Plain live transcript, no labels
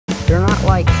They're not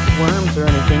like worms or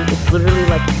anything. It's literally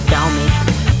like a Dalmatian.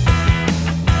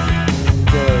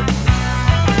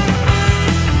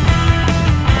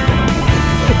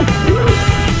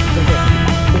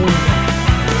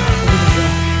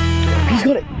 He's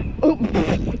got it. Oh,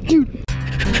 dude.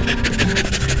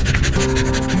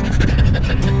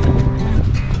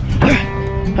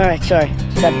 Alright, sorry.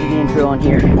 Just had to do the intro on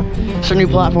here. It's our new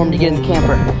platform to get in the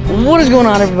camper. What is going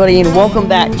on, everybody, and welcome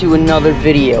back to another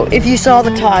video. If you saw the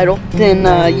title, then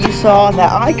you saw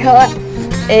that I caught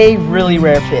a really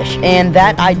rare fish, and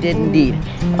that I did indeed.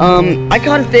 I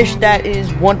caught a fish that is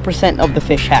 1% of the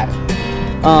fish habit.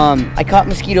 I caught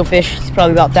mosquito fish. It's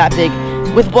probably about that big,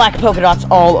 with black polka dots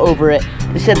all over it.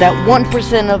 They said that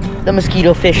 1% of the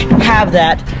mosquito fish have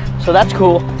that, so that's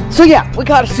cool. So yeah, we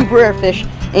caught a super rare fish.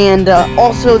 And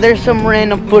also there's some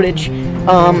random footage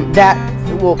that,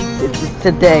 well, it's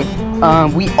today.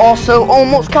 We also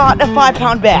almost caught a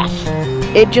 5-pound bass.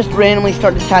 It just randomly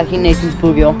started attacking Nathan's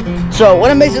bluegill. So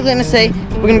what I'm basically going to say,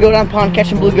 we're going to go down the pond, catch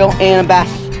some bluegill, and a bass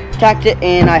attacked it,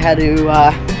 and I had to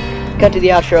cut to the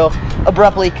outro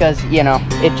abruptly because, you know,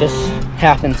 it just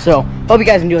happened. So hope you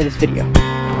guys enjoy this video.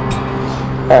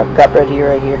 Alright, got bread here,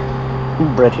 right here.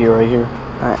 Bread here, right here.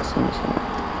 Alright, so I'm just going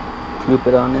to loop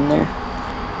it on in there.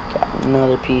 Got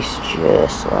another piece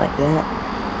just like that.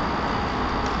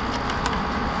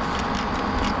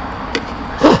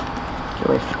 Get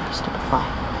away from me, stupid fly.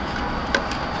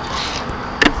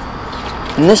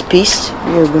 And this piece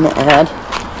we are going to add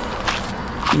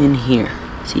in here.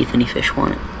 See if any fish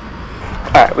want it.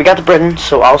 Alright, we got the bread in,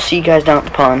 so I'll see you guys down at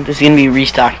the pond. This is going to be a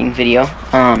restocking video.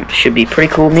 Should be pretty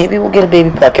cool. Maybe we'll get a baby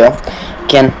pleco.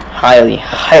 Again, highly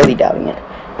doubting it.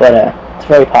 But it's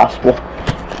very possible.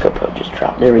 GoPro just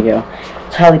dropped. There we go.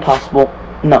 It's highly possible.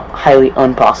 No, highly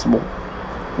impossible.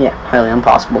 Yeah, highly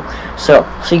impossible. So,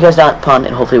 see you guys down at the pond,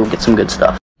 and hopefully we'll get some good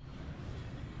stuff.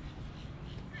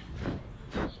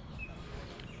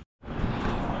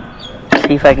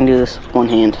 See if I can do this with one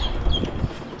hand.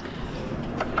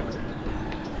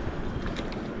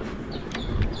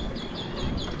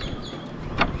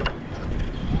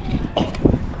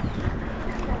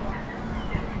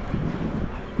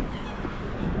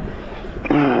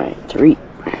 Alright, 3,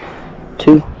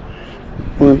 2,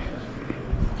 1.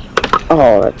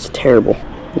 Oh, that's terrible.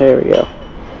 There we go.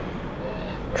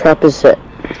 Trap is set.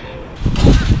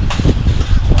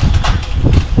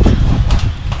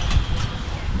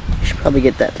 Should probably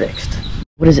get that fixed.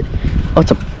 What is it? Oh,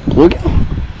 it's a bluegill?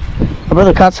 My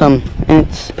brother caught some, and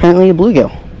it's apparently a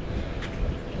bluegill.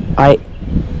 I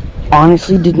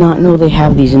honestly did not know they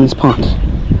have these in this pond.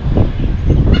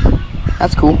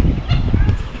 That's cool.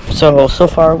 So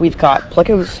far we've caught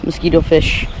plecos, mosquito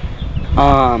fish.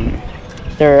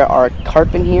 There are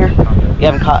carp in here. We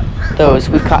haven't caught those.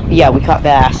 We caught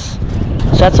bass.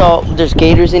 So that's all. There's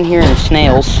gators in here and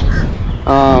snails.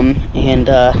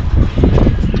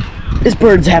 This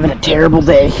bird's having a terrible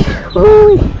day.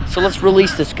 Woo. So let's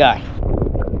release this guy.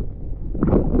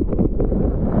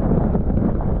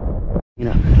 You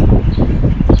know,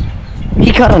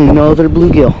 he caught another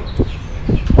bluegill.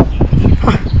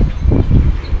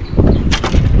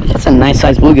 That's a nice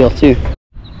sized bluegill too.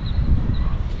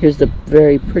 Here's the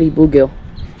very pretty bluegill.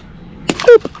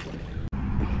 Boop.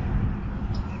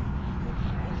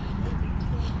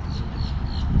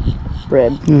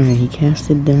 Bread. Alright, he cast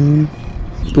it down.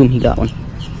 Boom, he got one.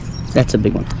 That's a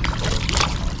big one.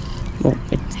 Well,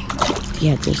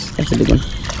 yeah, that's a big one.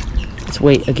 It's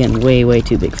way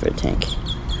too big for a tank.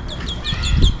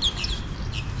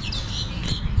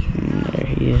 And there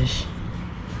he is.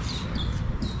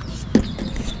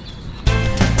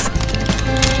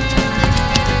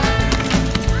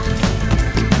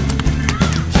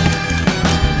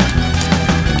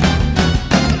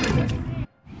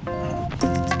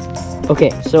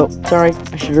 Okay, so, sorry,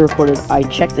 I should have recorded. I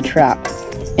checked the trap,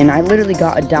 and I literally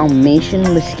got a Dalmatian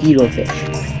mosquito fish.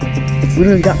 It's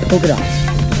literally got polka dots.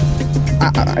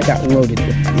 I got loaded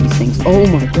with these things. Oh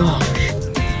my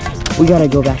gosh. We gotta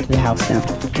go back to the house now.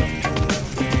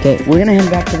 Okay, we're gonna head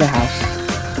back to the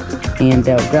house and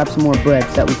grab some more bread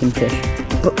so that we can fish.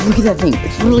 But look at that thing.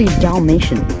 It's literally a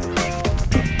Dalmatian.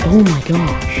 Oh my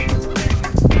gosh.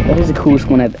 That is the coolest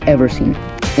one I've ever seen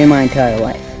in my entire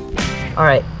life.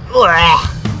 Alright.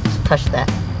 Just touch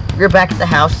that. We're back at the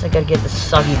house. I gotta get the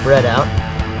soggy bread out.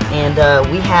 And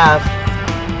we have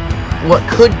what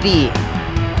could be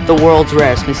the world's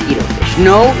rarest mosquito fish.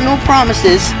 No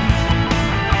promises.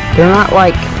 They're not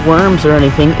like worms or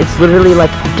anything. It's literally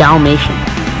like a Dalmatian.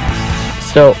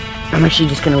 So I'm actually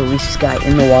just gonna release this guy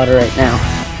in the water right now.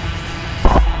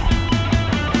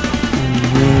 And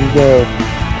here we go.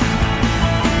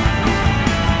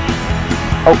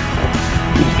 Oh,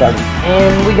 he started.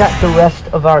 And we got the rest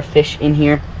of our fish in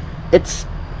here. It's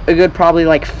a good probably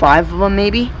like 5 of them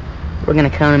maybe. We're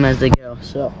gonna count them as they go.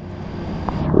 So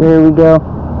there we go.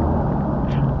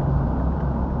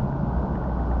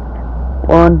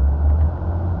 1,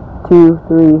 2,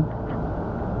 3,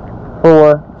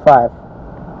 4, 5.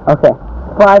 Okay,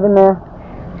 5 in there.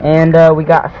 And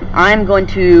I'm going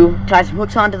to tie some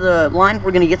hooks onto the line.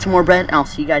 We're going to get some more bread, and I'll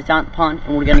see you guys down at the pond,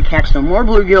 and we're going to catch some more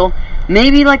bluegill.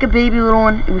 Maybe like a baby little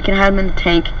one. We can have them in the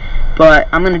tank, but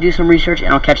I'm going to do some research,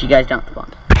 and I'll catch you guys down at the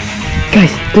pond.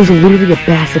 Guys, there's literally a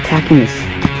bass attacking this.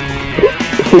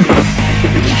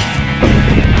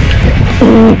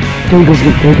 There he goes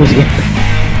again, there he goes again.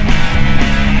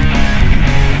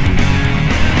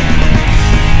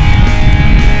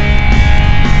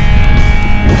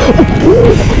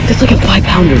 That's like a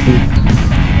 5-pounder, dude.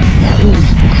 Holy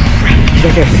crap, he's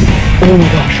right there. Oh my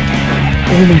gosh.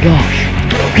 Oh my gosh.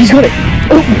 He's got it.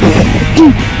 Oh,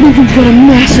 dude, Nathan's got a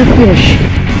massive fish.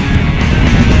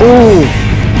 Oh,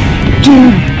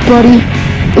 dude, buddy.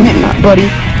 Not buddy.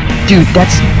 Dude,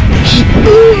 that's...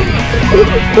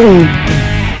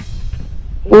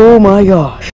 Oh my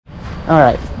gosh.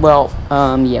 Alright, well,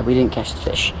 yeah, we didn't catch the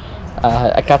fish.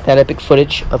 I got that epic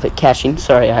footage of it catching.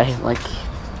 Sorry, I,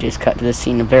 just cut to this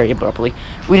scene very abruptly.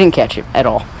 We didn't catch it at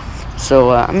all. So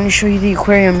I'm going to show you the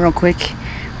aquarium real quick.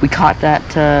 We caught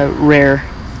that rare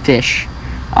fish,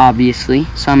 obviously.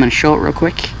 So I'm going to show it real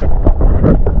quick.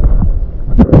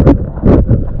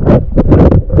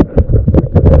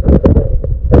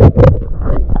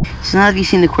 So now that you've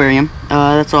seen the aquarium,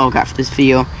 that's all I've got for this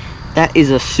video. That is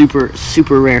a super,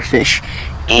 super rare fish.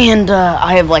 And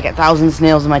I have like 1,000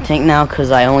 snails in my tank now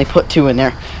because I only put 2 in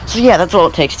there. So yeah, that's all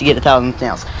it takes to get 1,000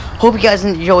 snails. Hope you guys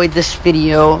enjoyed this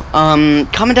video.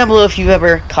 Comment down below if you've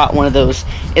ever caught one of those.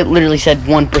 It literally said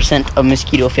 1% of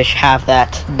mosquito fish have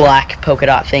that black polka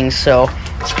dot thing. So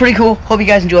it's pretty cool. Hope you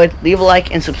guys enjoyed. Leave a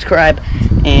like and subscribe.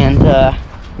 And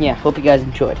yeah, hope you guys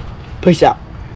enjoyed. Peace out.